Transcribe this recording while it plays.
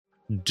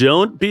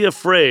don't be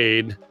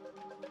afraid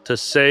to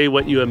say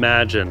what you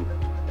imagine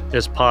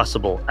is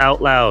possible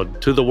out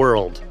loud to the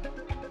world,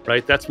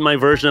 right? That's my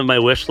version of my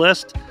wish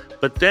list.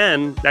 But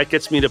then that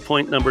gets me to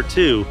point number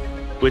 2,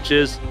 which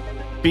is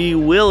be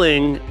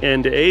willing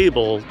and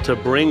able to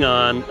bring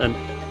on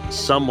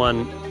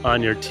someone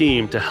on your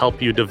team to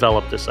help you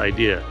develop this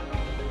idea.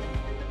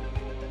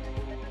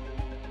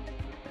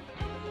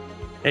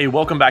 Hey,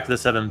 welcome back to the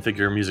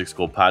 7-Figure Music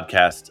School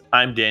podcast.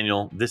 I'm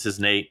Daniel. This is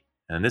Nate.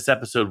 And in this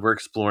episode, we're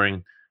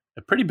exploring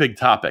a pretty big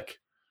topic.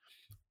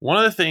 One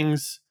of the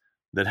things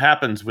that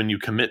happens when you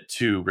commit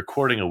to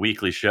recording a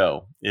weekly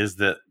show is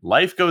that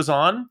life goes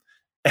on.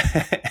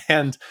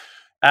 And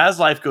as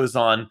life goes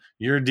on,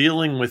 you're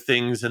dealing with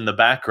things in the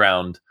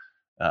background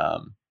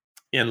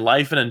in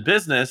life and in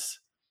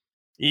business,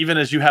 even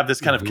as you have this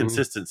kind of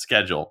consistent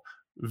schedule.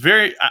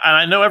 And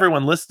I know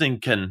everyone listening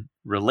can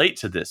relate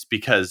to this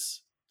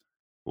because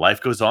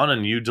life goes on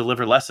and you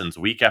deliver lessons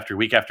week after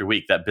week after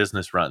week. That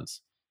business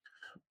runs.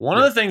 One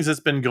of the things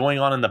that's been going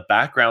on in the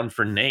background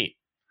for Nate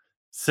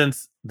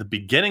since the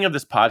beginning of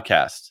this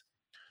podcast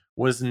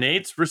was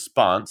Nate's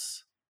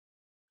response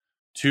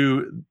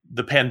to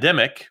the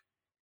pandemic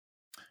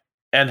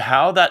and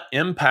how that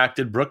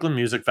impacted Brooklyn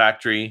Music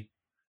Factory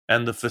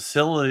and the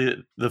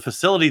facility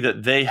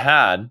that they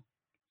had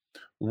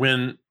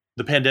when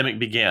the pandemic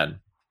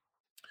began.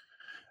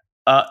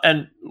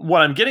 And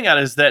what I'm getting at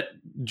is that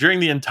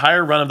during the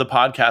entire run of the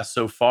podcast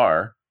so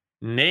far,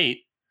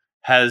 Nate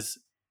has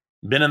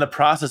been in the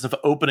process of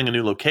opening a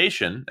new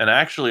location. And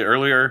actually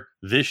earlier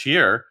this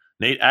year,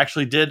 Nate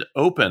actually did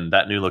open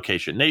that new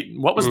location. Nate,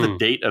 what was the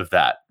date of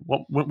that?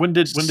 When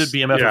did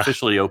BMF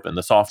officially open,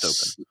 the soft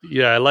open?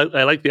 Yeah, I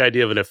like the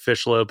idea of an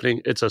official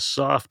opening. It's a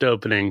soft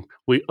opening.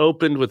 We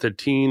opened with a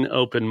teen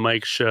open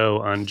mic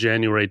show on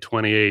January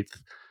 28th.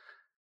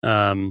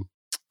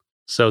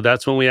 So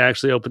that's when we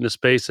actually opened the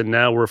space, and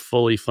now we're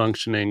fully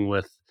functioning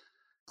with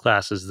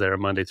classes there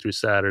Monday through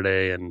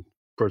Saturday and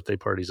birthday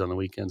parties on the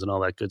weekends and all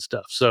that good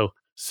stuff. So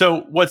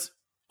what's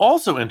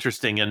also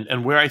interesting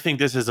and where I think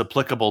this is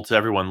applicable to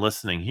everyone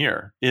listening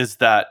here is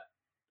that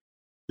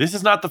this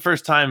is not the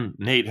first time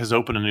Nate has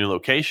opened a new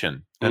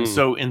location. And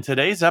so in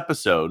today's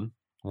episode,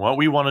 what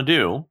we want to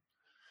do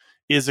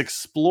is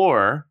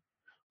explore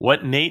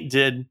what Nate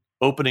did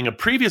opening a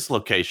previous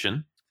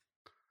location,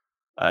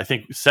 I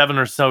think 7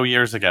 or so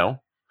years ago,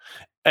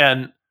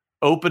 and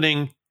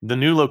opening the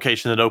new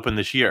location that opened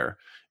this year,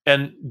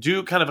 and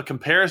do kind of a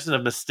comparison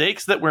of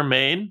mistakes that were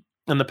made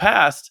in the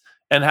past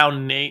and how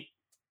Nate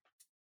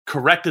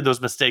corrected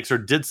those mistakes or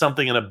did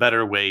something in a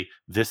better way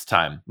this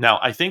time. Now,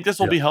 I think this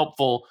will be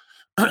helpful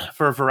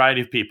for a variety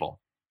of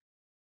people.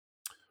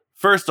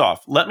 First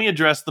off, let me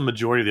address the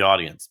majority of the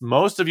audience.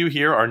 Most of you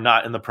here are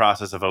not in the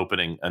process of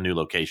opening a new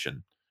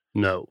location.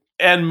 No.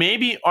 And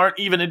maybe aren't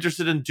even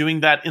interested in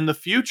doing that in the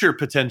future,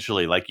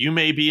 potentially. Like you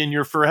may be in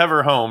your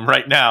forever home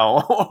right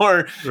now,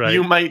 or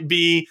you might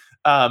be,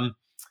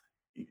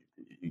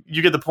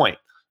 you get the point.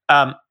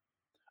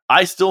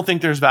 I still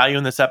think there's value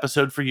in this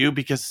episode for you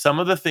because some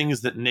of the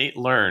things that Nate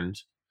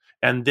learned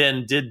and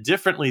then did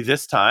differently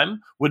this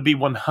time would be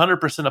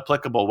 100%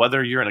 applicable,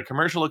 whether you're in a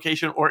commercial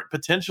location or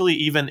potentially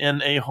even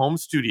in a home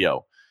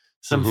studio,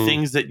 some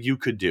things that you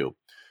could do.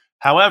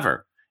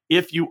 However,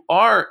 if you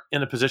are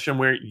in a position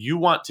where you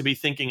want to be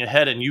thinking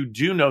ahead and you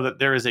do know that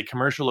there is a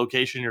commercial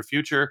location in your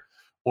future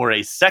or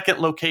a second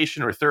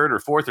location or third or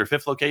fourth or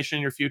fifth location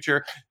in your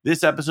future,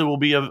 this episode will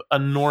be of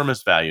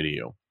enormous value to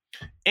you.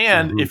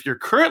 And if you're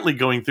currently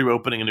going through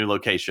opening a new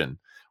location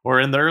or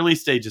in the early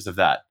stages of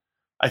that,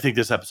 I think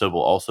this episode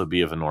will also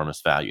be of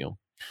enormous value.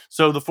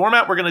 So the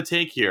format we're going to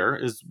take here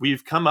is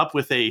we've come up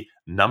with a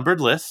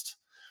numbered list,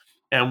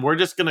 and we're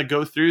just going to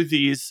go through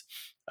these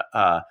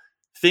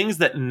things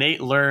that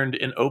Nate learned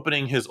in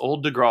opening his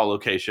old DeGraw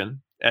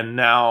location and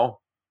now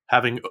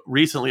having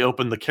recently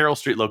opened the Carroll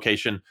Street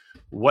location,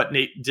 what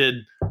Nate did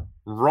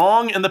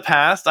wrong in the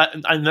past.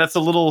 And that's a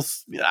little,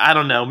 I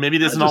don't know, maybe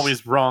it isn't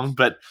always wrong,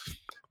 but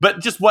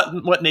just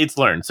what Nate's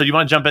learned. So you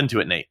want to jump into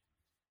it, Nate?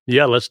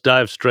 Yeah, let's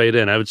dive straight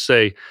in. I would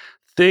say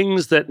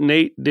things that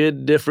Nate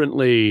did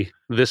differently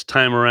this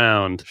time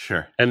around.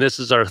 Sure. And this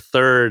is our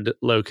third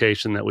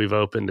location that we've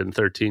opened in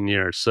 13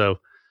 years. So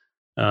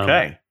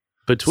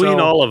between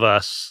all of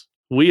us,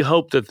 we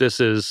hope that this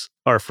is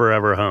our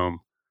forever home.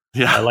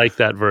 Yeah. I like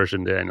that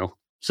version, Daniel.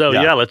 So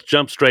let's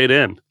jump straight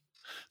in.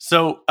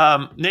 So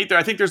Nate,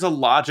 I think there's a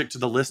logic to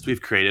the list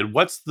we've created.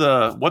 What's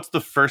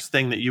the first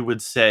thing that you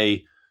would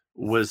say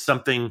was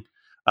something,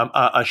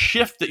 a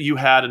shift that you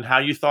had in how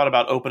you thought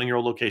about opening your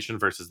old location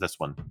versus this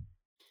one?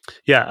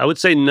 Yeah, I would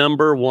say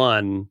number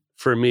one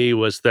for me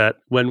was that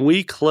when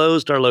we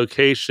closed our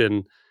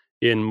location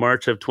in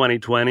March of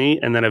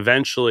 2020, and then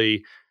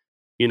eventually,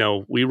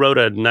 we wrote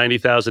a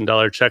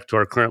 $90,000 check to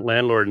our current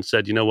landlord and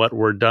said, you know what,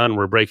 we're done.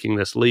 We're breaking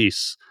this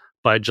lease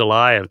by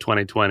July of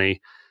 2020.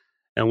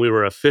 And we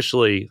were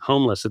officially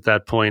homeless at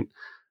that point.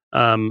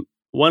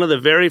 One of the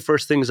very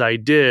first things I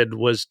did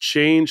was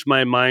change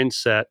my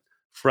mindset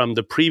from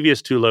the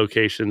previous two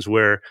locations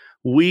where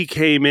we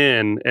came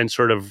in and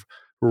sort of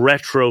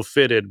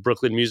retrofitted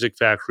Brooklyn Music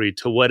Factory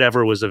to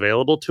whatever was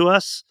available to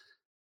us.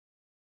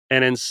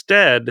 And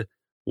instead,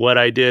 what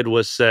I did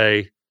was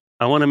say,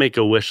 I want to make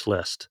a wish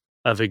list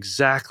of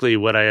exactly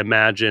what I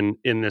imagine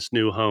in this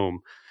new home.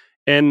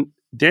 And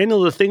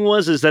Daniel, the thing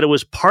is that it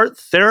was part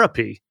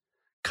therapy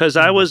because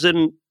I was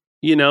in,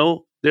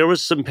 there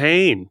was some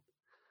pain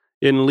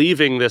in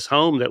leaving this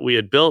home that we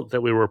had built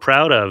that we were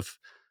proud of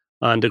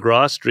on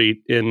DeGraw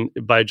Street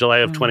by July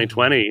of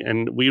 2020.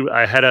 And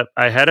I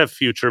had a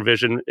future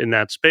vision in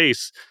that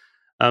space.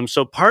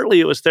 So partly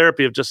it was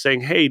therapy of just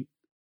saying, hey,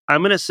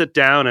 I'm going to sit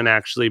down and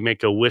actually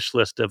make a wish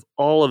list of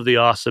all of the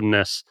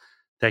awesomeness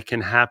that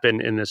can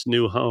happen in this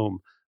new home.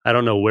 I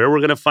don't know where we're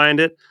going to find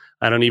it.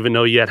 I don't even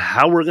know yet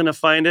how we're going to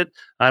find it.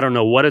 I don't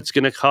know what it's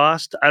going to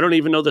cost. I don't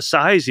even know the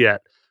size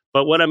yet.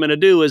 But what I'm going to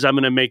do is I'm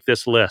going to make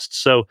this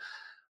list. So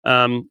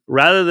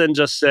rather than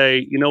just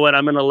say, you know what,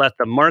 I'm going to let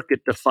the market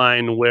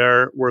define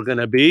where we're going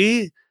to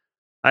be,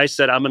 I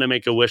said, I'm going to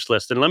make a wish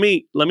list. And let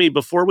me,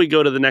 before we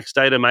go to the next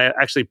item, I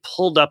actually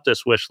pulled up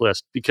this wish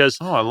list because,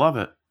 oh, I love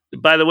it.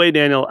 By the way,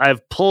 Daniel,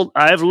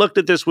 I've looked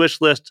at this wish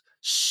list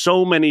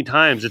so many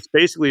times. It's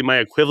basically my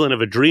equivalent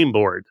of a dream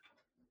board,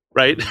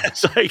 right?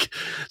 It's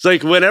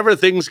like whenever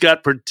things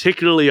got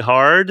particularly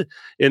hard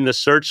in the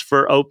search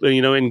for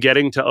in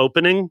getting to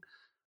opening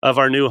of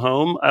our new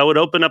home, I would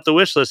open up the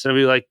wish list and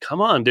be like,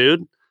 come on,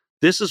 dude,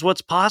 this is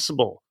what's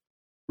possible.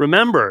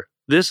 Remember,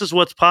 this is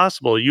what's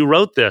possible. You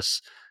wrote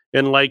this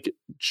in like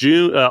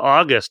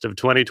August of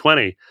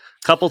 2020. A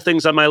couple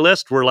things on my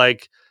list were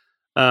like,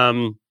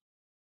 some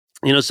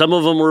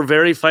of them were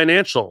very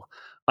financial.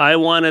 I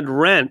wanted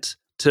rent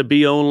to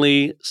be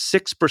only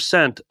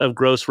 6% of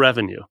gross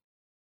revenue,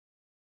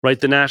 right?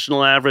 The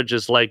national average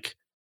is like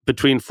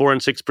between 4 and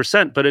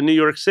 6%, but in New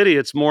York City,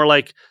 it's more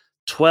like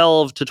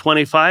 12 to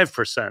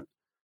 25%.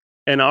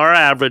 And our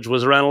average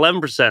was around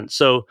 11%.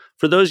 So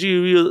for those of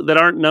you that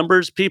aren't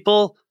numbers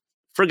people,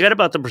 forget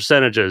about the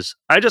percentages.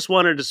 I just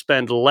wanted to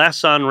spend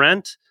less on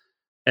rent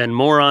and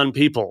more on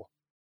people.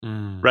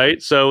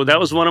 Right. So that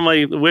was one of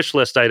my wish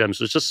list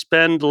items, was just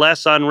spend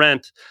less on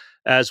rent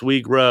as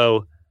we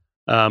grow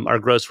our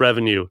gross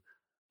revenue.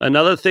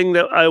 Another thing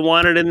that I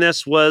wanted in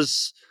this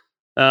was,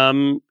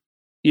 and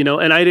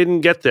I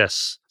didn't get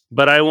this,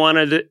 but I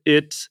wanted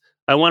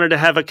to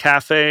have a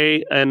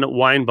cafe and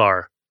wine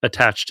bar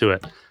attached to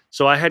it.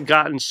 So I had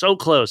gotten so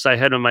close. I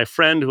had my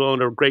friend who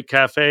owned a great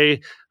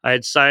cafe. I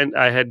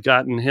had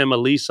gotten him a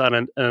lease on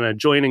an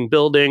adjoining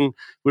building.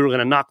 We were going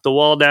to knock the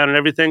wall down and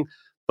everything.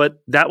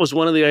 But that was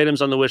one of the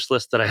items on the wish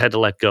list that I had to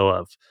let go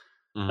of.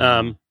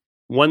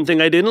 One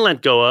thing I didn't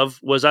let go of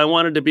was I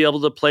wanted to be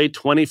able to play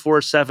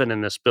 24/7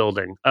 in this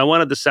building. I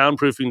wanted the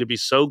soundproofing to be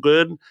so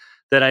good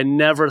that I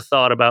never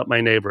thought about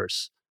my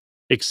neighbors,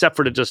 except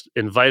for to just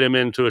invite them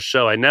into a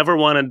show. I never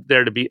wanted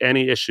there to be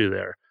any issue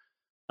there.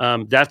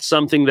 That's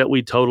something that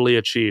we totally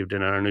achieved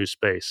in our new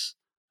space.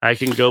 I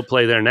can go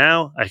play there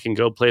now. I can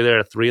go play there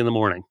at 3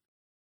 a.m.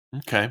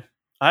 Okay.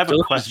 I have a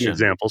question.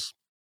 Examples.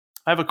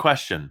 I have a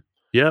question.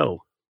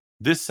 Yo.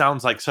 This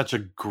sounds like such a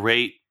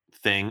great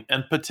thing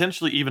and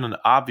potentially even an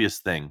obvious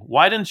thing.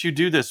 Why didn't you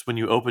do this when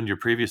you opened your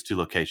previous 2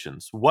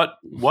 locations? What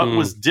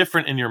was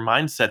different in your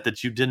mindset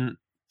that you didn't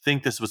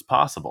think this was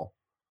possible?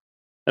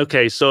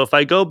 Okay, so if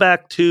I go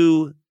back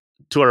to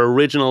our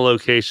original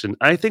location,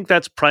 I think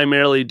that's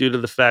primarily due to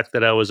the fact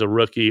that I was a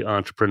rookie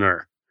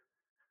entrepreneur.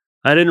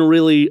 I didn't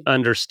really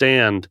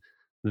understand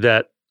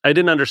that. I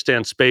didn't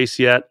understand space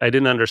yet. I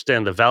didn't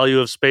understand the value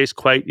of space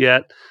quite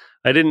yet.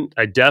 I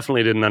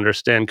definitely didn't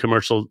understand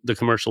the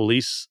commercial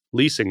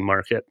leasing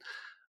market.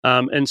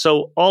 And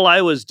so all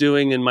I was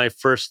doing in my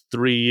first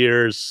 3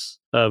 years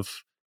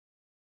of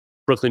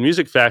Brooklyn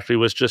Music Factory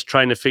was just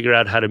trying to figure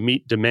out how to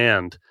meet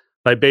demand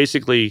by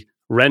basically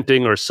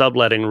renting or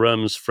subletting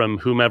rooms from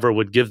whomever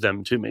would give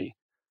them to me.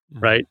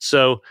 Right.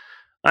 So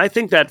I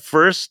think that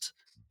first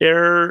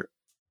error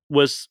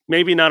was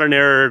maybe not an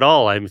error at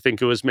all. I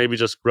think it was maybe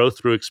just growth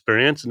through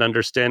experience and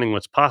understanding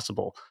what's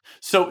possible.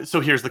 So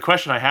here's the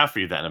question I have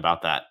for you then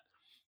about that.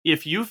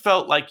 If you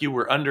felt like you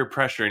were under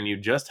pressure and you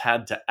just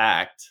had to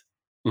act,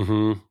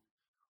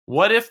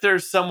 what if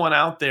there's someone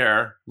out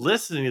there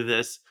listening to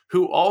this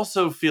who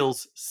also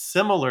feels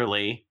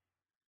similarly?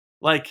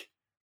 Like,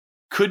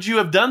 could you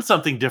have done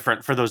something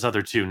different for those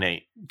other 2,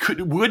 Nate?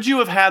 Would you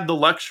have had the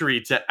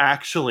luxury to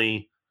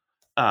actually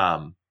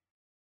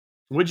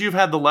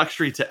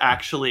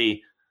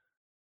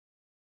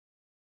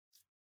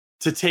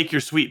to take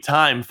your sweet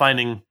time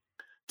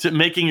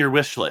making your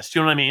wish list?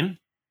 You know what I mean?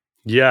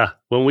 Yeah.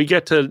 When we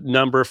get to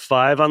number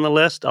 5 on the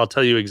list, I'll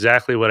tell you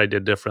exactly what I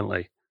did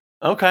differently.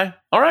 Okay.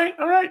 All right.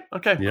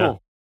 Okay, yeah.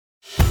 Cool.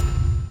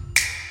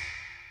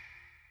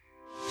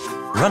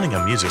 Running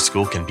a music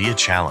school can be a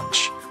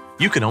challenge.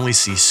 You can only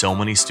see so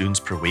many students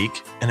per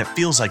week, and it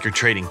feels like you're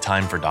trading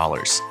time for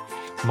dollars.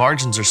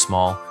 Margins are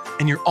small,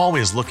 and you're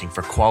always looking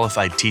for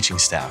qualified teaching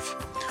staff.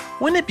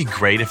 Wouldn't it be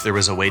great if there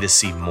was a way to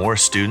see more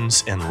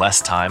students in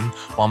less time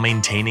while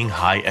maintaining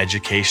high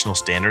educational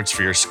standards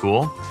for your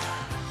school?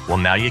 Well,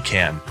 now you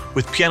can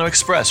with Piano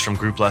Express from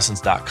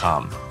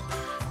GroupLessons.com.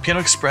 Piano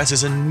Express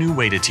is a new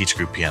way to teach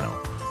group piano,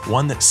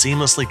 one that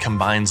seamlessly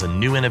combines a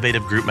new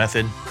innovative group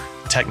method,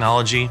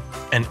 technology,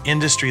 and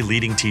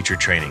industry-leading teacher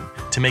training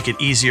to make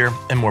it easier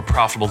and more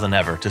profitable than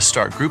ever to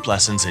start group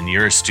lessons in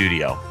your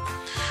studio.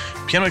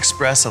 Piano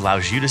Express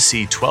allows you to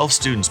see 12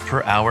 students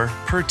per hour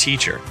per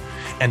teacher,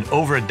 and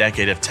over a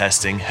decade of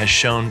testing has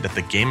shown that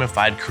the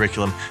gamified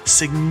curriculum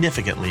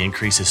significantly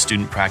increases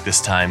student practice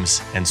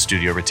times and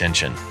studio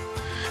retention.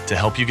 To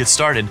help you get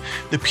started,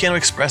 the Piano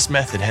Express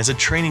method has a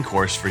training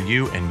course for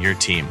you and your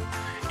team.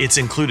 It's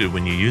included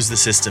when you use the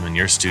system in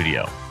your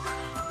studio.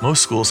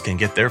 Most schools can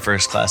get their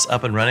first class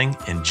up and running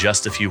in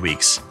just a few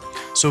weeks.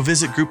 So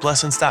visit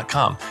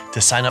grouplessons.com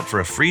to sign up for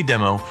a free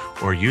demo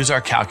or use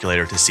our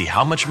calculator to see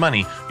how much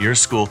money your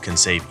school can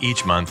save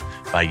each month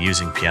by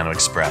using Piano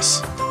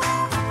Express.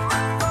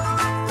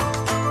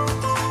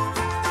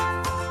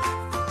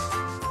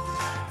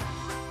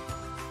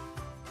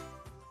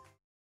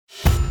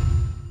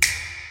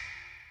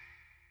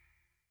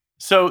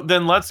 So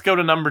then let's go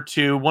to number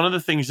 2. One of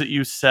the things that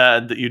you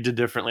said that you did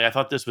differently, I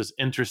thought this was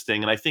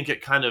interesting, and I think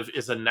it kind of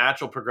is a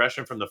natural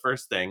progression from the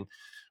first thing,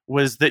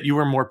 was that you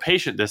were more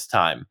patient this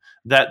time.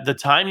 That the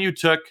time you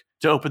took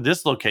to open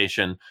this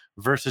location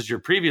versus your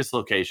previous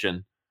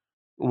location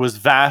was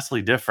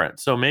vastly different.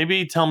 So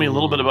maybe tell me a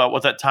little bit about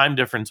what that time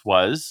difference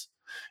was,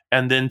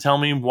 and then tell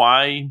me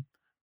why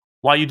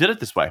you did it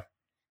this way.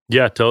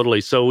 Yeah,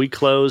 totally. So we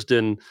closed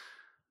in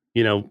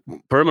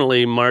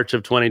permanently March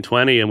of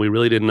 2020, and we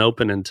really didn't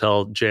open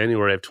until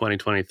January of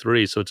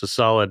 2023. So it's a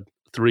solid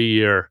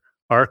 3-year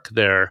arc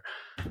there.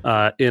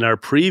 In our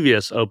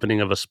previous opening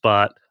of a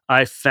spot,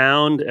 I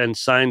found and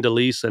signed a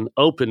lease and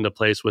opened a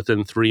place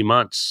within 3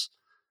 months.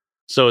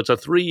 So it's a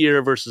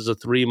 3-year versus a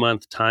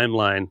 3-month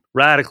timeline,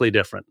 radically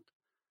different,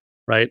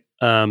 right?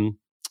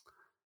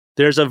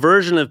 There's a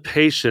version of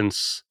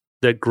patience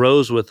that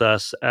grows with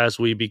us as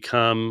we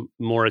become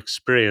more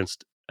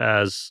experienced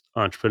as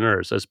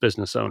entrepreneurs, as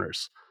business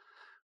owners,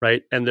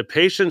 right? And the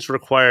patience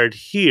required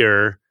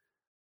here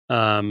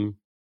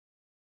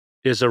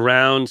is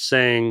around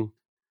saying,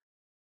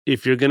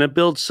 if you're going to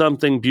build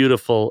something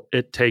beautiful,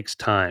 it takes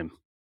time.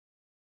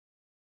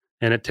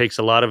 And it takes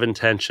a lot of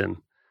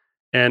intention.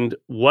 And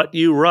what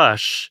you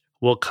rush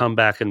will come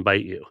back and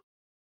bite you.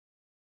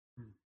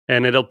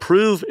 And it'll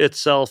prove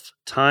itself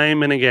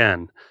time and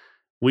again.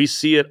 We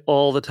see it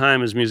all the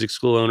time as music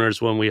school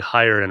owners when we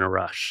hire in a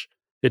rush.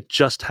 It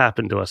just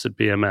happened to us at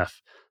BMF.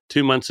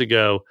 2 months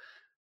ago,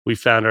 we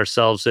found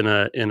ourselves in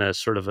a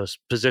sort of a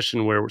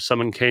position where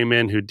someone came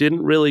in who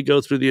didn't really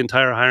go through the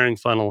entire hiring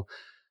funnel.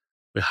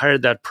 We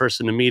hired that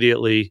person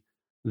immediately.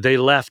 They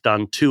left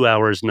on 2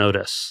 hours'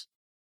 notice.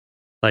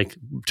 Like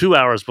 2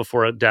 hours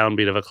before a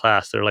downbeat of a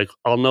class, they're like,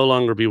 I'll no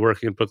longer be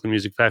working at Brooklyn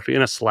Music Factory,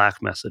 in a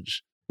Slack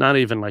message, not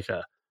even like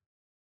a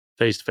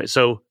face-to-face.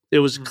 So it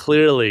was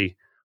clearly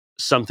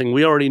something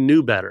we already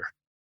knew better.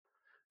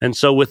 And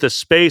so with the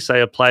space, I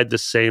applied the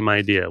same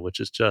idea,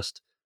 which is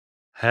just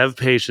have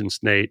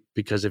patience, Nate,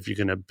 because if you're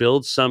going to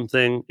build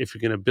something, if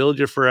you're going to build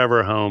your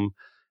forever home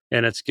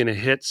and it's going to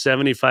hit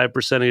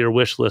 75% of your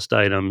wish list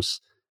items,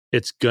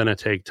 it's going to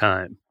take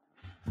time.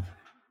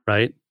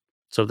 Right?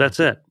 So that's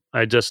it.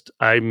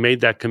 I made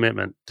that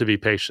commitment to be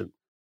patient.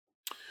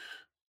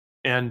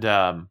 And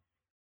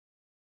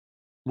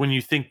when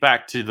you think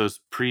back to those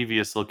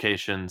previous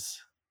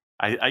locations,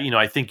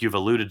 I think you've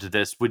alluded to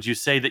this. Would you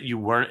say that you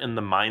weren't in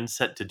the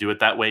mindset to do it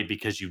that way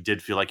because you did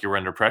feel like you were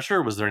under pressure?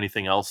 Or was there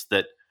anything else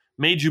that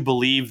made you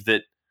believe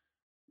that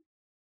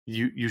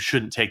you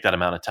shouldn't take that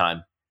amount of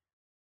time?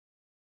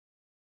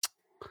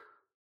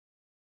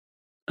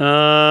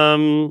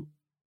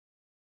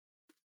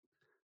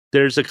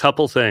 There's a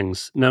couple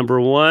things.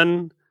 Number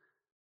one,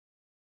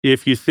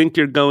 if you think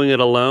you're going it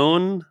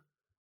alone,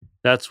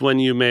 that's when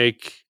you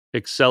make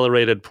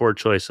accelerated poor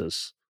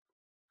choices.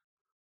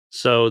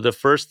 So the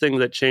first thing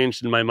that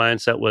changed in my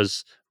mindset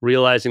was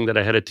realizing that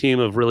I had a team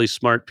of really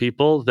smart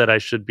people that I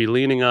should be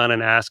leaning on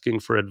and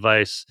asking for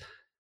advice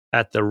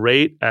at the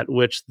rate at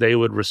which they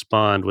would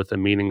respond with a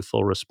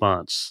meaningful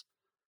response.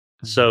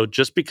 So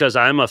just because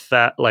I'm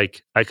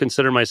I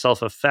consider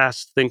myself a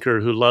fast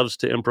thinker who loves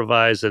to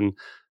improvise and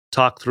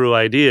talk through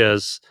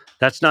ideas,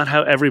 that's not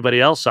how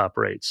everybody else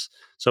operates.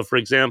 So for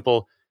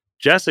example,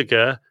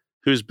 Jessica,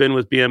 who's been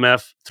with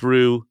BMF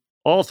through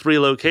all 3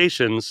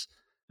 locations,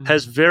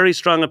 has very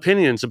strong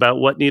opinions about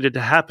what needed to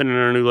happen in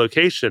her new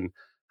location.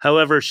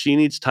 However, she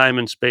needs time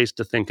and space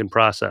to think and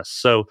process.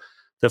 So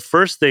the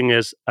first thing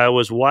is I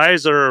was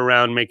wiser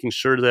around making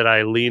sure that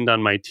I leaned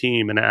on my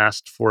team and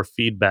asked for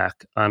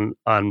feedback on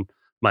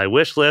my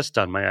wish list,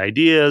 on my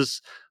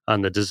ideas,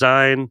 on the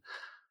design.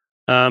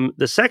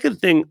 The second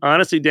thing,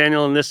 honestly,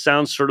 Daniel, and this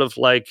sounds sort of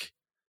like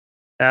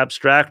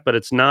abstract, but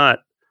it's not.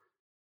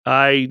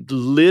 I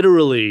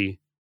literally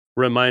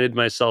reminded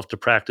myself to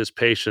practice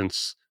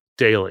patience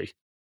daily.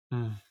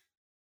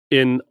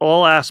 In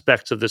all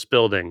aspects of this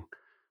building.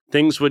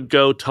 Things would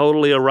go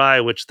totally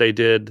awry, which they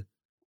did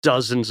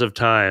dozens of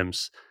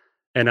times.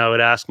 And I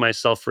would ask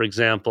myself, for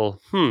example,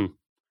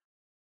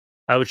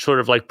 I would sort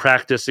of like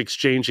practice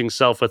exchanging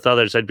self with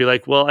others. I'd be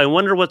like, well, I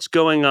wonder what's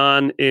going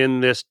on in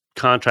this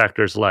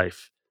contractor's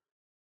life.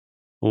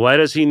 Why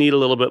does he need a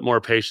little bit more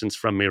patience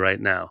from me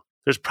right now?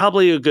 There's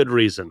probably a good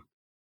reason.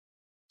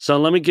 So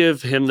let me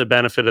give him the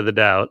benefit of the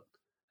doubt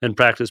and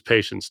practice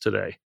patience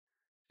today.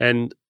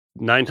 And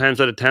 9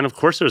 times out of 10, of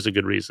course, there's a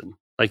good reason.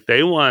 Like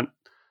they want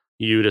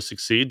you to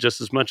succeed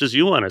just as much as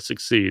you want to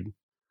succeed.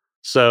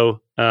 So,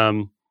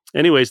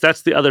 anyways,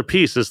 that's the other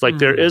piece is like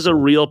there is a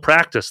real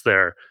practice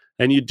there.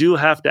 And you do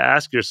have to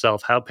ask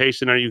yourself, how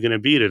patient are you going to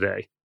be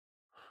today?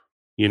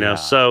 You know,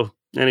 so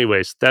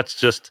anyways, that's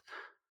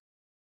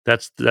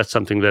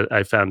something that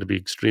I found to be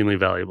extremely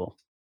valuable.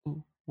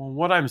 Well,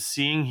 what I'm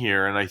seeing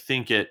here, and I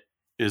think it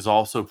is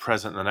also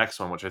present in the next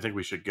one, which I think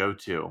we should go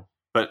to.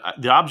 But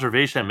the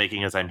observation I'm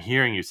making as I'm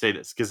hearing you say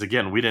this, because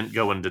again, we didn't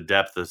go into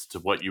depth as to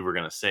what you were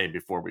going to say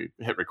before we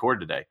hit record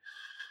today.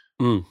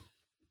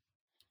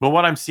 But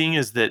what I'm seeing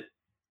is that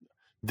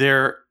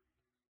there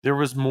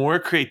was more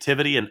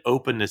creativity and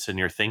openness in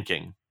your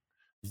thinking.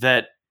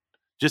 That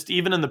just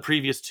even in the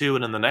previous two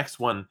and in the next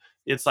one,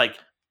 it's like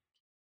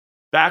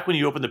back when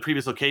you opened the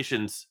previous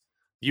locations,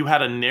 you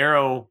had a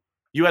narrow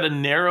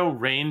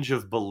range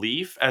of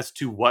belief as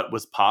to what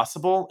was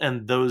possible,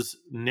 and those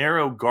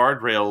narrow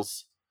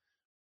guardrails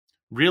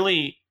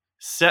really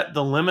set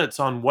the limits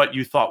on what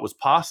you thought was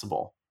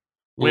possible.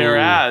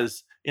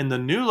 Whereas in the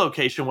new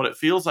location, what it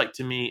feels like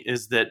to me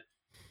is that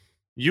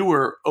you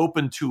were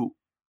open to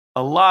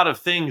a lot of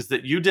things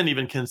that you didn't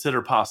even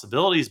consider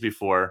possibilities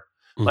before.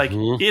 Like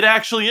it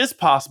actually is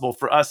possible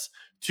for us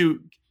to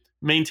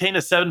maintain a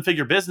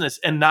 7-figure business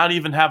and not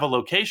even have a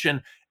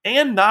location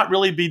and not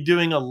really be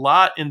doing a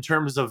lot in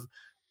terms of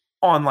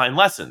online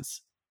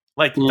lessons.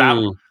 Like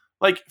that,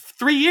 like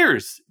 3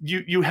 years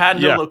you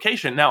had no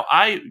location. Now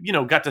I,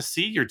 got to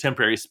see your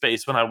temporary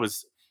space when I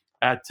was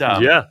at,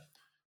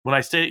 when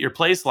I stayed at your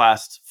place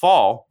last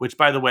fall, which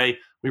by the way,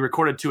 we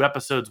recorded 2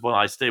 episodes when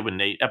I stayed with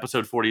Nate,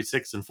 episode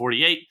 46 and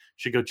 48. You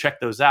should go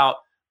check those out.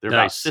 They're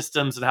about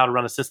systems and how to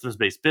run a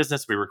systems-based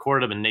business. We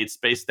recorded them in Nate's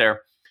space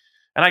there.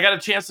 And I got a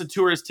chance to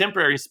tour his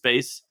temporary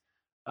space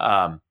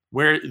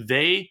where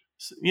they,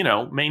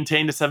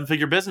 maintained a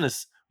 7-figure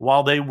business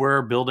while they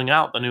were building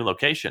out the new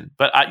location.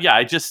 But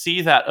I just see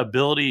that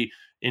ability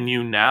in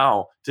you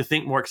now to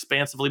think more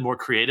expansively, more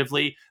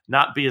creatively,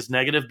 not be as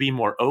negative, be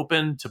more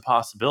open to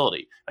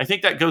possibility. I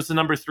think that goes to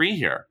number 3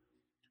 here.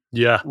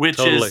 Yeah, which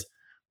totally. is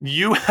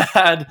you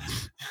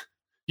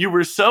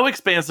were so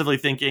expansively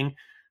thinking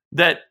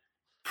that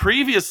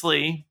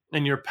previously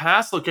in your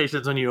past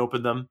locations when you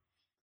opened them,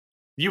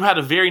 you had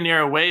a very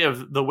narrow way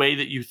of the way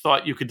that you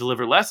thought you could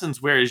deliver lessons,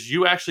 whereas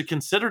you actually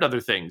considered other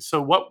things.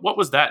 So what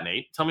was that,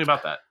 Nate? Tell me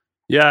about that.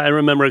 Yeah, I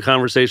remember a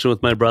conversation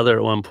with my brother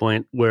at one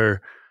point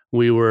where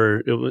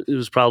it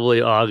was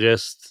probably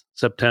August,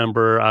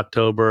 September,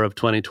 October of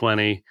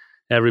 2020.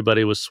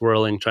 Everybody was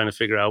swirling, trying to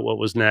figure out what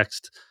was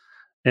next.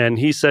 And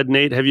he said,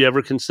 Nate, have you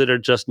ever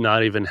considered just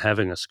not even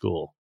having a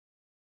school?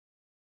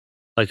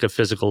 Like a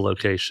physical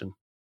location.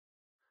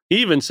 He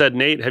even said,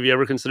 Nate, have you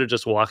ever considered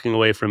just walking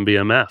away from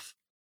BMF?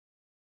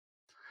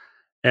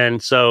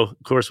 And so,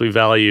 of course, we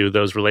value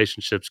those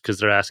relationships because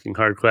they're asking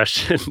hard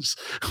questions,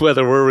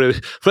 whether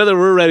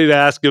we're ready to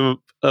ask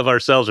them of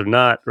ourselves or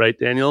not, right,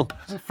 Daniel?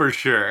 For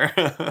sure.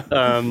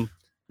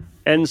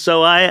 And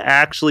so I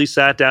actually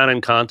sat down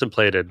and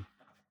contemplated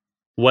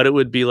what it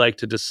would be like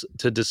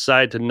to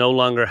decide to no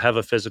longer have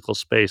a physical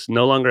space,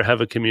 no longer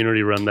have a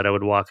community room that I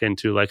would walk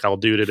into like I'll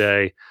do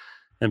today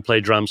and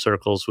play drum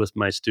circles with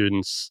my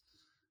students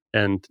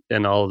and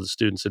all of the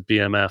students at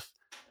BMF.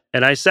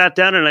 And I sat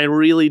down and I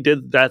really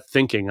did that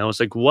thinking. I was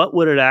like, what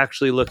would it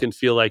actually look and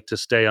feel like to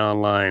stay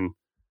online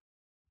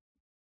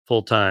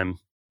full time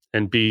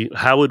and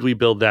how would we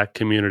build that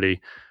community?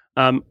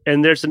 And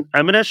I'm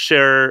going to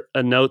share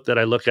a note that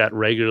I look at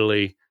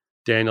regularly,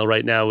 Daniel,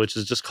 right now, which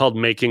is just called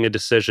Making a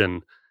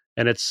Decision.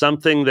 And it's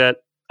something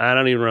that I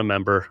don't even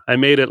remember. I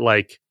made it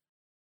like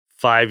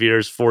 4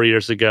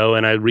 years ago,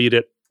 and I read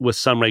it with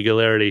some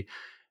regularity.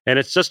 And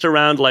it's just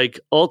around like,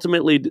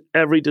 ultimately,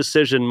 every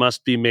decision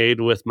must be made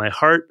with my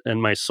heart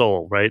and my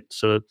soul, right?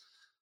 So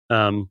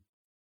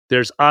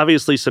there's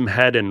obviously some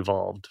head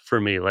involved for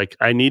me. Like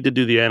I need to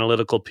do the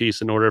analytical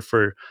piece in order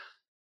for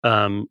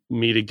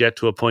me to get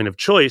to a point of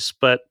choice.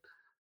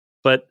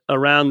 But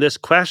around this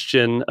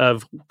question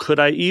of could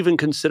I even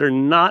consider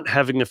not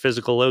having a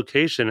physical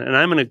location? And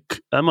I'm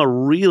a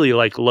really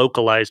like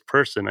localized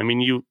person. I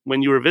mean,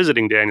 when you were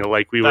visiting, Daniel,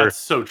 like That's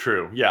so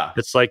true. Yeah.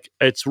 It's like,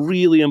 it's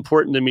really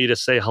important to me to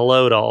say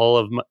hello to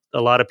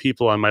a lot of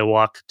people on my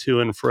walk to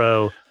and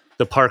fro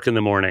the park in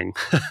the morning.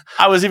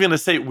 I was even going to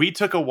say, we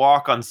took a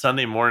walk on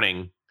Sunday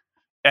morning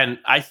and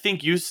I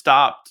think you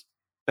stopped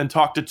and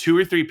talked to 2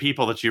 or 3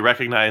 people that you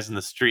recognize in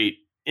the street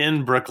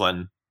in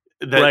Brooklyn.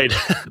 Right.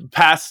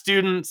 Past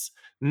students,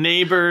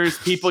 neighbors,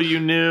 people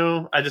you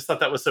knew. I just thought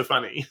that was so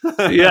funny.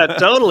 Yeah,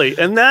 totally.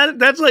 And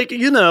that's like,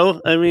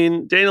 I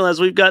mean, Daniel, as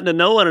we've gotten to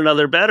know one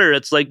another better,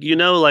 it's like,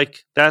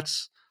 like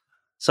that's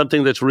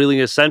something that's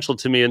really essential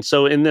to me. And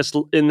so in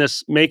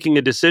this making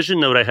a decision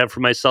note I have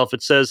for myself,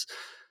 it says,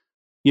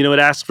 it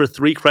asks for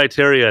 3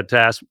 criteria to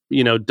ask,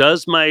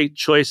 does my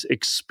choice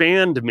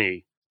expand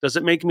me? Does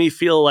it make me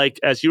feel like,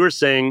 as you were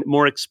saying,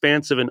 more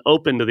expansive and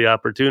open to the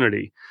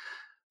opportunity?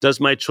 Does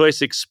my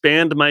choice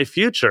expand my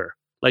future?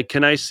 Like,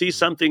 can I see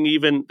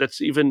something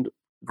that's even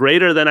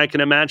greater than I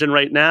can imagine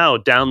right now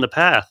down the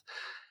path?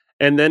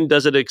 And then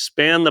does it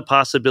expand the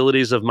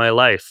possibilities of my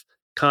life?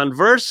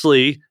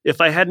 Conversely, if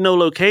I had no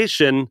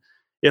location,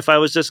 if I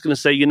was just going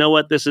to say, you know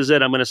what, this is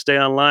it, I'm going to stay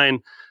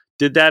online,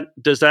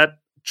 does that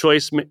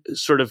choice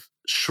sort of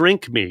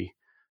shrink me?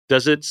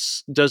 Does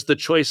the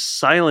choice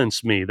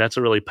silence me? That's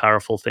a really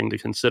powerful thing to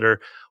consider.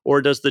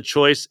 Or does the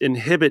choice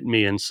inhibit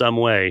me in some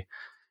way?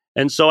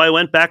 And so I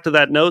went back to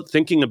that note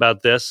thinking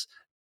about this,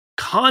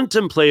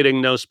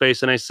 contemplating no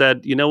space, and I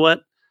said, you know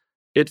what?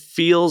 It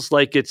feels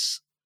like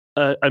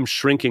I'm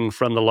shrinking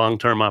from the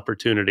long-term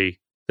opportunity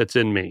that's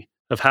in me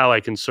of how I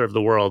can serve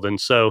the world. And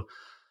so,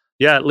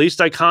 yeah, at least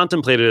I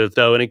contemplated it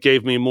though, and it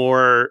gave me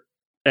more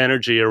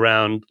energy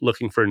around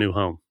looking for a new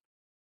home.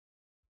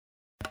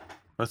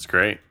 That's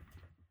great.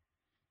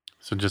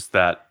 So just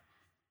that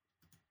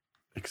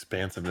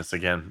expansiveness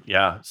again.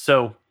 Yeah.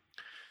 So,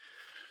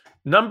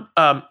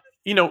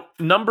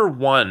 number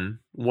one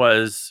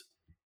was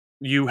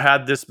you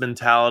had this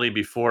mentality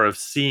before of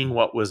seeing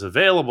what was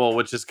available,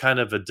 which is kind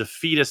of a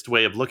defeatist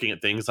way of looking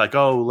at things, like,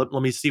 oh, let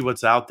me see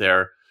what's out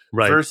there,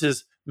 Right.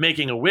 versus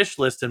making a wish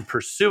list and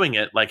pursuing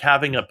it, like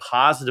having a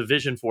positive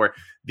vision for it.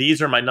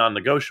 These are my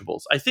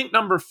non-negotiables. I think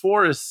number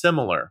 4 is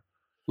similar,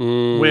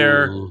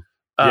 where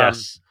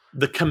Yes.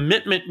 the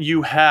commitment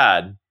you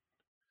had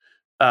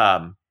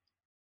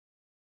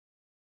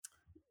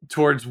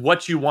towards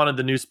what you wanted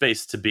the new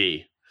space to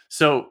be.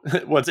 So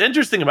what's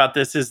interesting about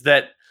this is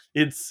that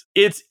it's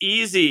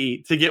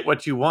easy to get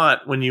what you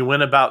want when you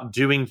went about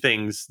doing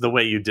things the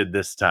way you did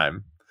this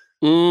time.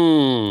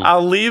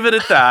 I'll leave it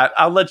at that.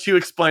 I'll let you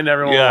explain to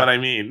everyone what I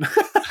mean.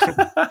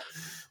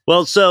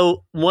 Well,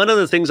 so one of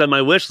the things on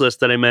my wish list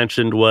that I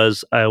mentioned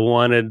was I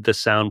wanted the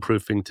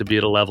soundproofing to be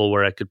at a level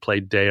where I could play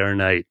day or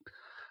night.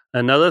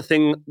 Another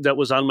thing that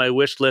was on my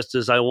wish list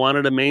is I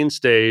wanted a main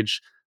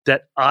stage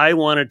that I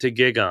wanted to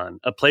gig on,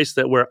 a place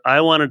where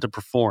I wanted to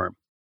perform,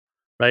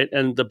 right?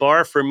 And the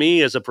bar for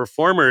me as a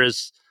performer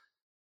it's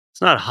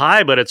not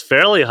high, but it's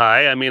fairly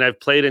high. I mean, I've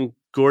played in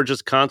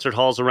gorgeous concert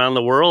halls around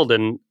the world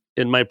and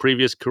in my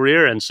previous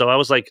career. And so I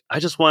was like, I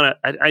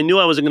knew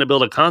I wasn't going to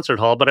build a concert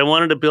hall, but I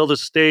wanted to build a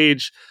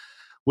stage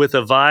with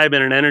a vibe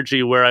and an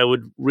energy where I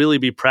would really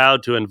be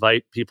proud to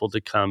invite people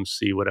to come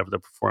see whatever the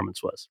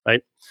performance was,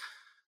 right?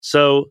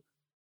 So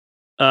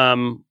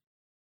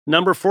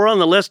number 4 on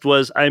the list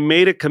was I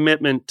made a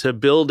commitment to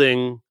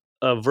building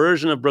a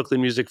version of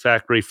Brooklyn Music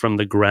Factory from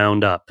the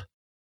ground up,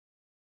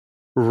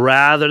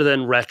 rather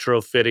than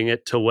retrofitting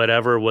it to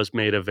whatever was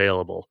made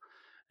available.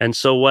 And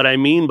so what I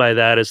mean by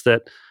that is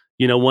that,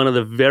 one of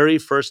the very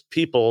first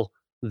people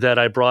that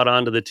I brought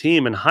onto the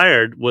team and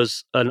hired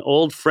was an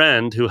old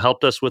friend who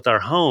helped us with our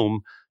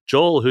home,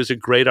 Joel, who's a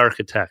great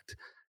architect.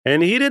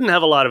 And he didn't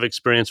have a lot of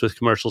experience with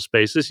commercial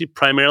spaces. He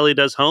primarily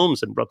does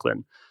homes in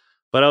Brooklyn.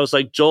 But I was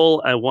like,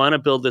 Joel, I want to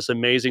build this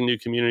amazing new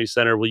community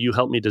center. Will you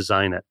help me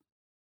design it?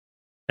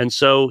 And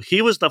so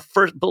he was the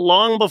first, but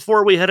long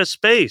before we had a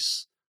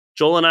space.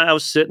 Joel and I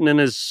was sitting in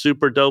his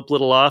super dope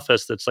little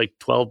office that's like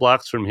 12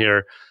 blocks from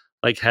here,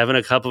 like having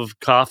a cup of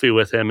coffee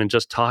with him and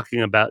just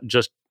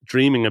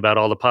dreaming about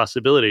all the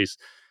possibilities.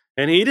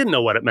 And he didn't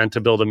know what it meant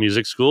to build a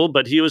music school,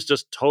 but he was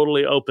just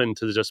totally open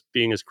to just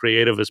being as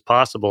creative as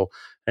possible.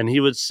 And he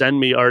would send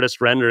me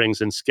artist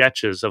renderings and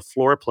sketches of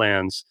floor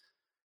plans.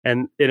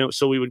 And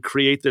so we would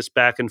create this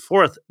back and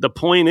forth. The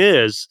point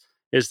is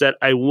that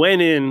I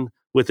went in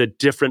with a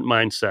different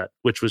mindset,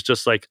 which was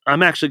just like,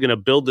 I'm actually going to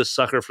build this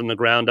sucker from the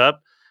ground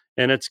up,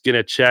 and it's going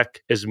to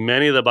check as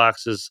many of the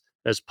boxes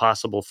as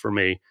possible for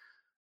me,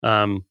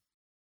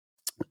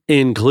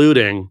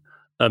 including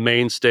a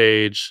main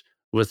stage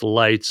with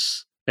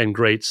lights and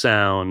great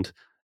sound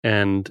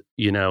and,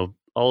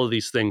 all of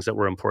these things that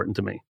were important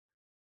to me.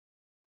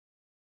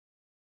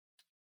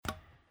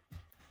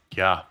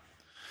 Yeah.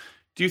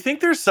 Do you think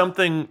there's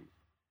something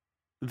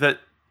that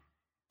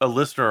a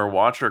listener or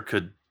watcher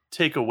could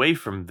take away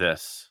from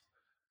this?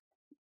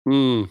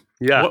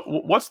 Yeah.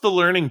 What's the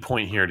learning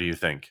point here, do you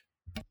think?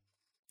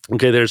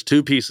 Okay, there's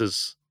 2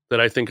 pieces that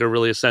I think are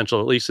really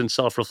essential, at least in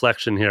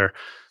self-reflection here.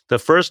 The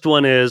first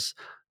one is,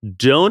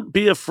 don't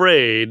be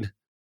afraid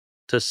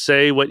to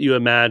say what you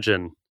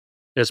imagine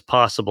is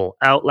possible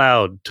out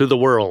loud to the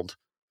world,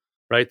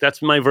 right?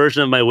 That's my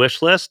version of my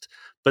wish list.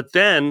 But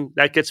then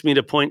that gets me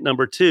to point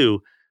number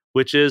 2,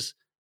 which is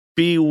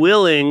be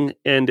willing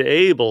and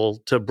able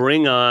to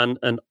bring on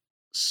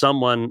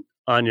someone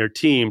on your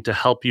team to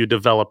help you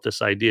develop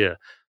this idea.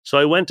 So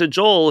I went to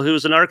Joel,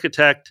 who's an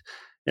architect,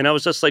 and I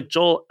was just like,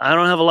 Joel, I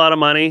don't have a lot of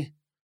money,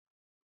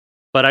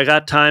 but I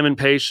got time and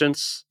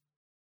patience.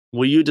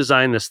 Will you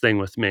design this thing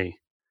with me?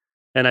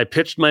 And I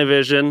pitched my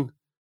vision,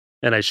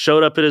 and I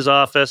showed up at his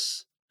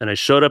office, and I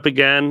showed up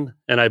again,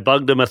 and I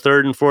bugged him a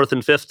 3rd and 4th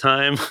and 5th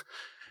time.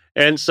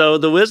 And so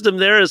the wisdom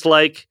there is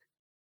like,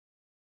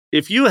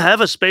 if you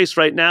have a space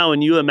right now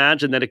and you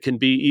imagine that it can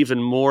be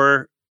even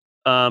more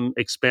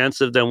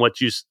expansive than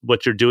what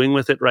you're doing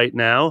with it right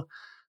now,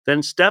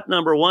 then step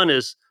number one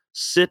is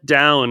sit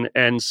down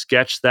and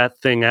sketch that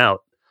thing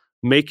out.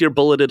 Make your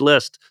bulleted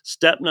list.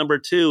 Step number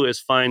two is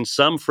find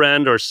some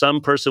friend or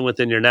some person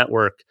within your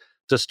network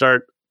to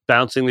start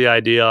bouncing the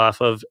idea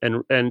off of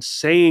and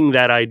saying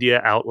that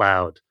idea out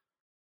loud.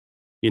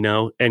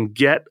 And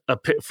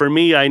for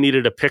me, I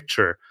needed a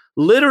picture.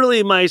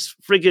 Literally, my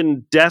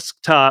friggin'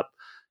 desktop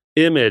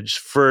image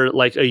for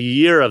like a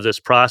year of this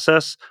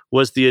process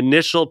was the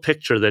initial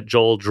picture that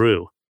Joel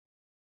drew,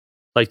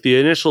 like the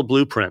initial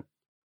blueprint,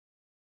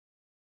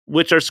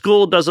 which our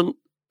school doesn't.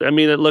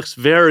 It looks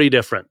very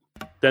different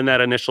than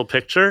that initial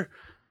picture,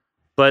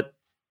 but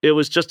it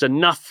was just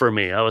enough for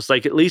me. I was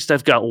like, at least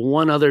I've got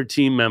one other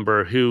team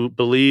member who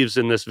believes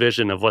in this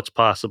vision of what's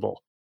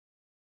possible.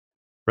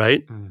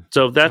 Right?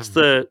 So that's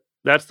the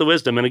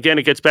wisdom. And again,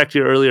 it gets back to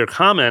your earlier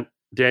comment,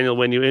 Daniel,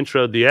 when you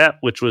introed the app,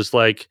 which was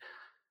like,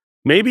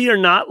 maybe you're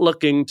not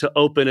looking to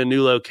open a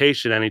new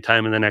location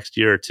anytime in the next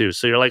year or two.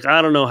 So you're like,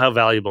 I don't know how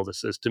valuable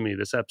this is to me,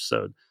 this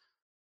episode.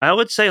 I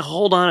would say,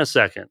 hold on a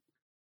second.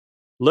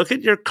 Look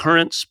at your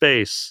current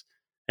space.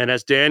 And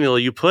as Daniel,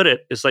 you put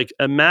it, it's like,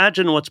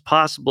 imagine what's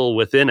possible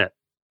within it.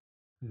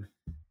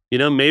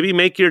 Maybe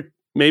make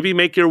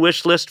your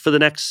wish list for the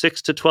next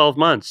 6 to 12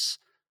 months.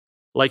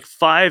 Like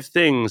 5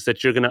 things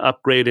that you're going to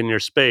upgrade in your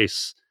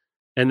space,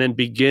 and then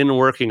begin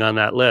working on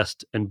that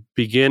list and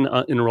begin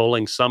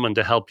enrolling someone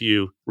to help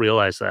you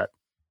realize that.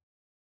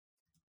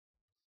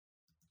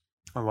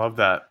 I love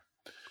that.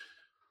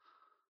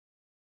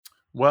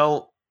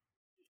 Well,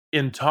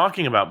 in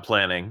talking about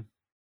planning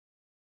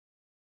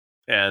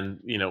and,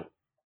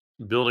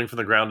 building from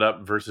the ground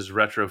up versus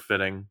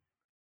retrofitting,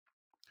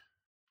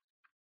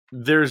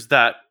 there's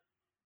that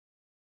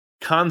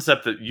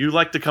concept that you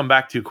like to come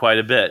back to quite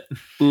a bit.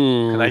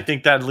 And I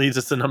think that leads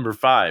us to number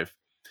 5,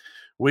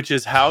 which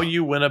is how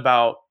you went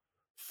about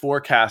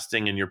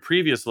forecasting in your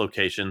previous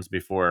locations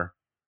before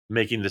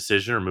making a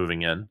decision or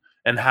moving in,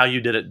 and how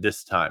you did it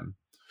this time.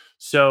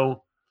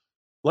 So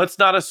let's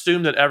not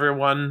assume that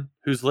everyone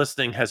who's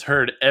listening has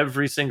heard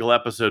every single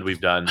episode we've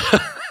done.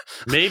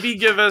 Maybe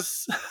give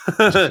us,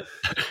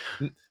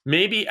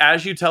 maybe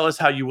as you tell us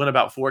how you went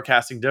about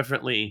forecasting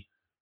differently,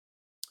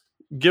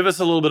 give us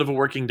a little bit of a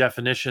working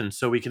definition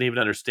so we can even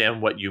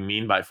understand what you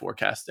mean by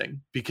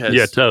forecasting.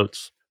 Because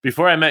totes.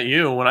 Before I met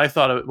you, when I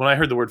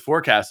heard the word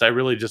forecast, I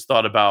really just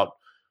thought about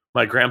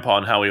my grandpa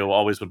and how he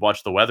always would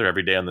watch the weather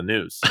every day on the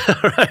news.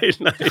 Right,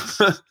 nice.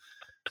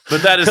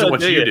 But that isn't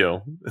what you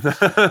do.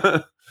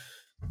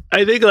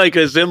 I think like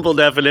a simple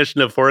definition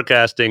of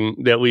forecasting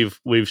that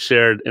we've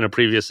shared in a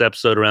previous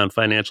episode around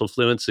financial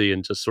fluency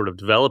and just sort of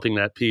developing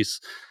that piece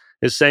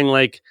is saying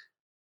like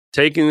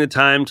taking the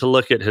time to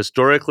look at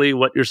historically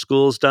what your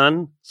school's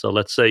done. So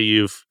let's say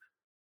you've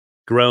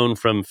grown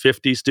from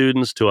 50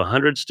 students to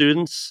 100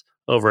 students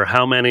over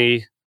how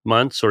many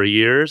months or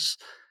years,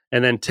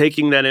 and then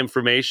taking that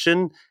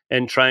information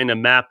and trying to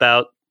map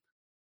out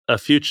a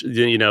future,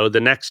 the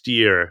next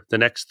year, the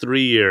next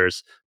 3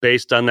 years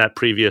based on that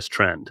previous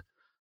trend.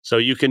 So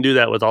you can do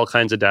that with all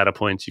kinds of data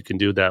points. You can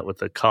do that with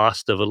the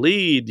cost of a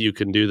lead. You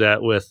can do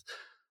that with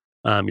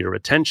your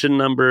retention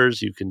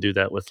numbers. You can do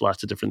that with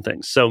lots of different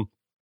things. So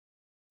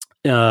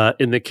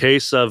in the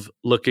case of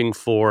looking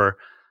for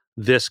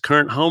this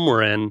current home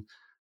we're in,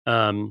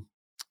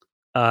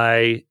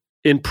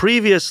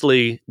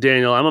 previously,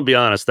 Daniel, I'm going to be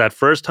honest, that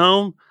first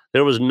home,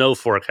 there was no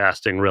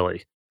forecasting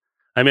really.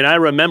 I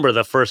remember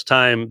the first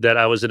time that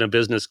I was in a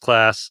business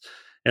class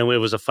and it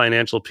was a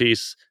financial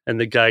piece, and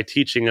the guy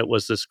teaching it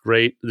was this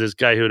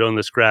guy who had owned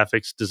this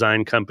graphics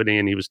design company,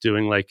 and he was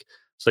doing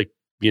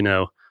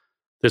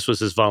this was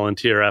his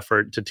volunteer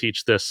effort to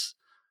teach this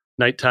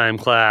nighttime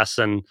class,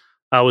 and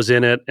I was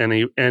in it,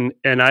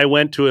 and I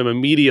went to him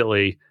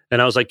immediately,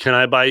 and I was like, "Can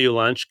I buy you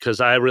lunch? Because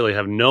I really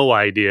have no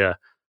idea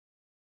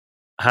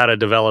how to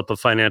develop a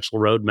financial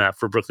roadmap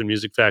for Brooklyn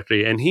Music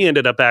Factory." And he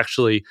ended up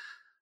actually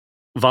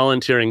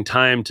volunteering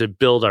time to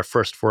build our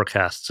first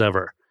forecasts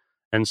ever.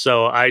 And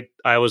so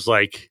I was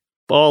like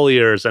all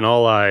ears and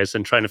all eyes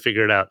and trying to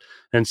figure it out.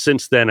 And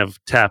since then, I've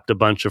tapped a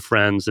bunch of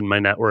friends in my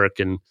network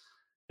and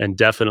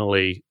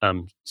definitely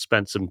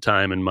spent some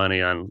time and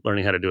money on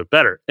learning how to do it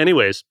better.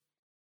 Anyways,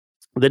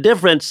 the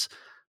difference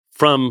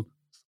from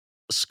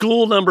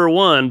school number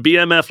 1,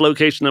 BMF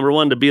location number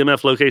 1 to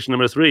BMF location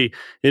number 3,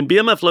 in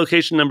BMF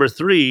location number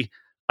 3,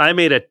 I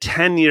made a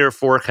 10-year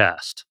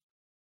forecast.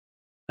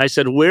 I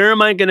said, where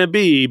am I going to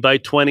be by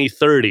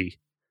 2030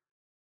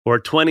 or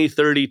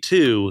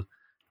 2032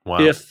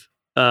 if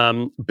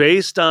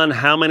based on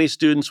how many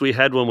students we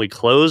had when we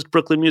closed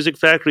Brooklyn Music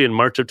Factory in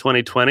March of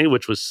 2020,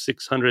 which was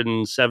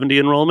 670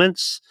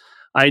 enrollments,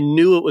 I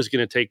knew it was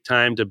going to take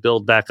time to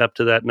build back up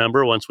to that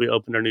number once we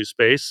opened our new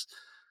space.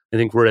 I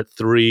think we're at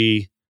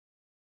 3,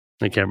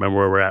 I can't remember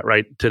where we're at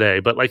right today,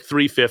 but like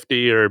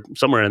 350 or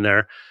somewhere in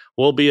there.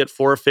 We'll be at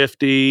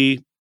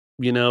 450,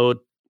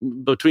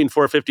 between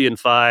 450 and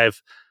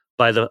 5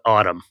 by the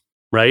autumn,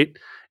 right?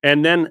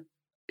 And then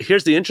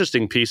here's the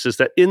interesting piece is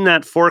that in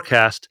that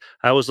forecast,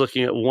 I was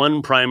looking at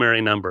one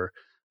primary number,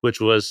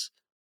 which was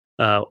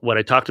what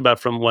I talked about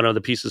from one of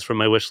the pieces from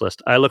my wish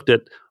list. I looked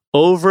at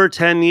over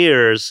 10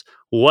 years,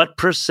 what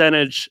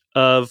percentage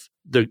of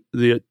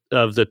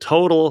the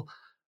total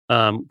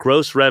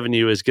gross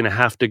revenue is going to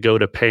have to go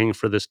to paying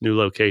for this new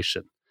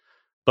location,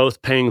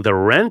 both paying the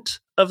rent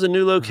of the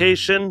new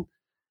location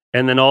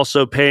and then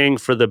also paying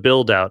for the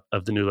build out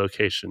of the new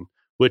location,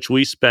 which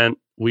we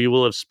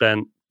will have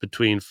spent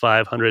between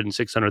 $500,000 and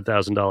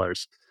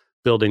 $600,000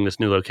 building this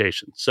new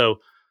location. So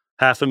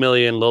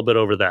 $500,000, a little bit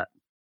over that.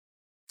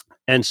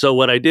 And so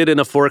what I did in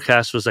a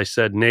forecast was I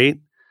said, Nate,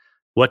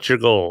 what's your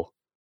goal?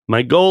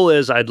 My goal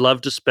is I'd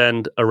love to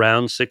spend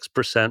around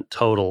 6%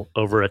 total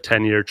over a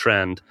 10-year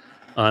trend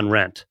on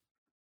rent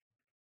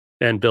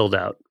and build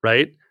out,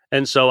 right?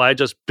 And so I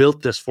just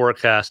built this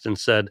forecast and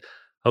said,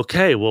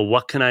 okay, well,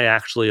 what can I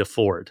actually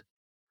afford?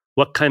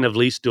 What kind of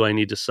lease do I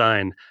need to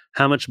sign?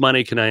 How much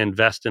money can I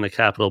invest in a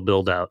capital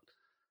build out?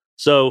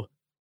 So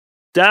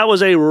that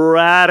was a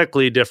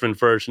radically different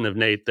version of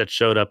Nate that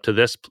showed up to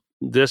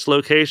this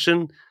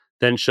location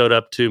than showed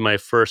up to my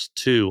first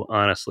two,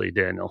 honestly,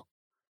 Daniel.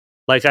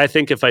 Like, I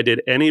think if I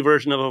did any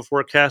version of a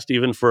forecast,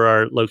 even for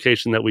our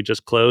location that we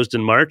just closed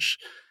in March,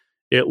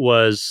 it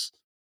was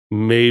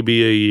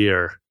maybe a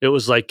year. It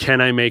was like, can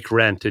I make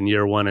rent in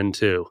year 1 and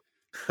 2?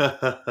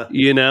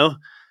 You know?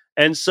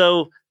 And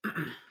so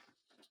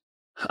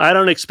I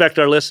don't expect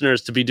our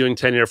listeners to be doing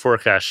 10-year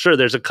forecasts. Sure,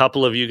 there's a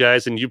couple of you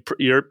guys, and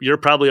you're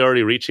probably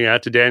already reaching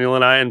out to Daniel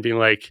and I and being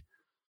like,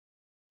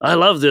 I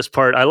love this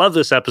part. I love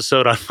this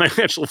episode on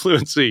financial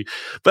fluency.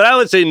 But I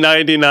would say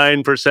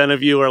 99%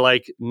 of you are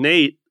like,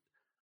 Nate,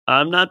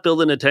 I'm not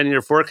building a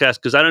 10-year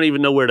forecast because I don't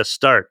even know where to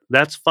start.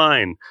 That's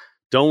fine.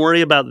 Don't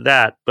worry about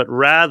that. But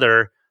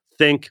rather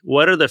think,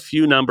 what are the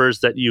few numbers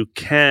that you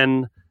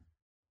can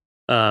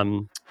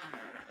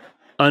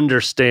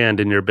understand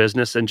in your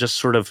business and just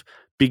sort of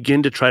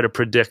begin to try to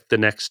predict the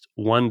next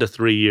 1 to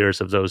 3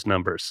 years of those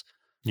numbers.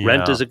 Yeah.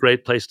 Rent is a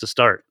great place to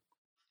start.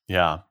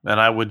 Yeah. And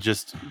I would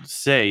just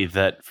say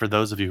that for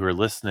those of you who are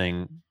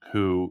listening,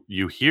 who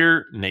you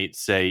hear Nate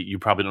say, you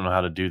probably don't know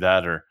how to do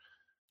that, or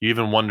you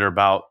even wonder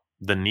about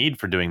the need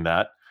for doing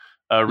that,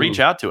 reach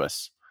out to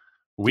us.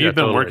 We've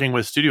been working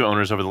with studio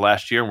owners over the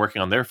last year and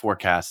working on their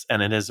forecasts,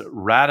 and it has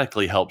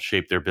radically helped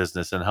shape their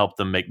business and help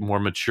them make more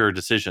mature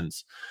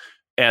decisions.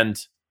 And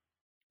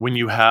when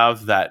you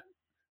have that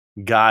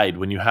guide,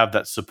 when you have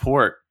that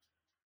support,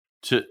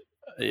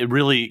 it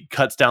really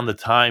cuts down the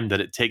time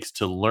that it takes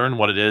to learn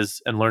what it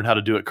is and learn how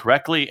to do it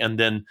correctly. And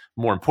then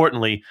more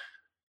importantly,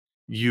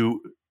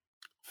 you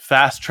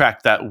fast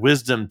track that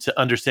wisdom to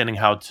understanding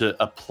how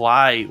to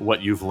apply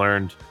what you've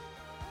learned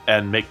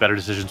and make better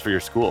decisions for your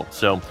school.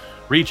 So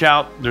reach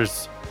out.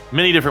 There's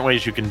many different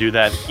ways you can do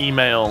that.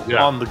 Email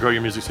on the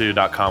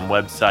growyourmusicstudio.com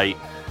website.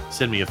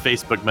 Send me a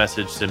Facebook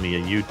message. Send me a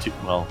YouTube.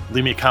 Well,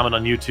 leave me a comment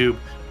on YouTube.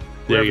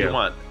 Whatever you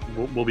want.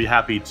 We'll be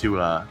happy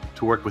to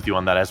work with you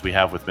on that, as we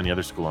have with many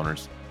other school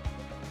owners.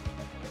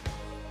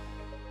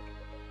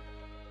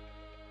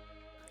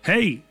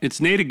 Hey, it's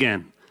Nate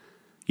again.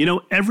 You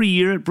know, every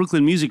year at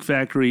Brooklyn Music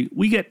Factory,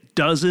 we get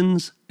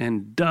dozens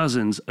and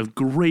dozens of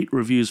great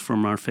reviews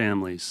from our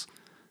families.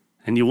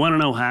 And you want to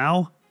know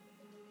how?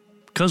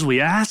 Because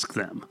we ask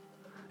them.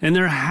 And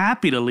they're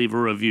happy to leave a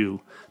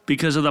review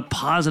because of the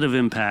positive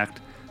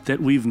impact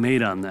that we've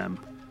made on them.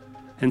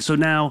 And so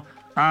now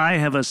I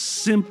have a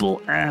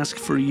simple ask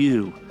for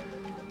you.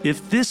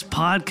 If this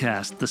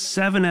podcast, the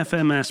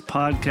 7FMS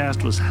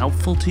podcast, was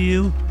helpful to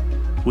you,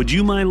 would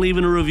you mind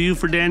leaving a review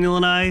for Daniel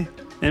and I?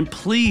 And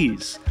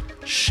please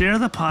share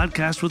the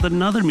podcast with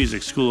another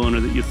music school owner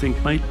that you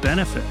think might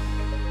benefit.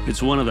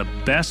 It's one of the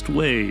best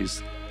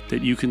ways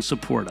that you can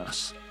support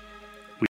us.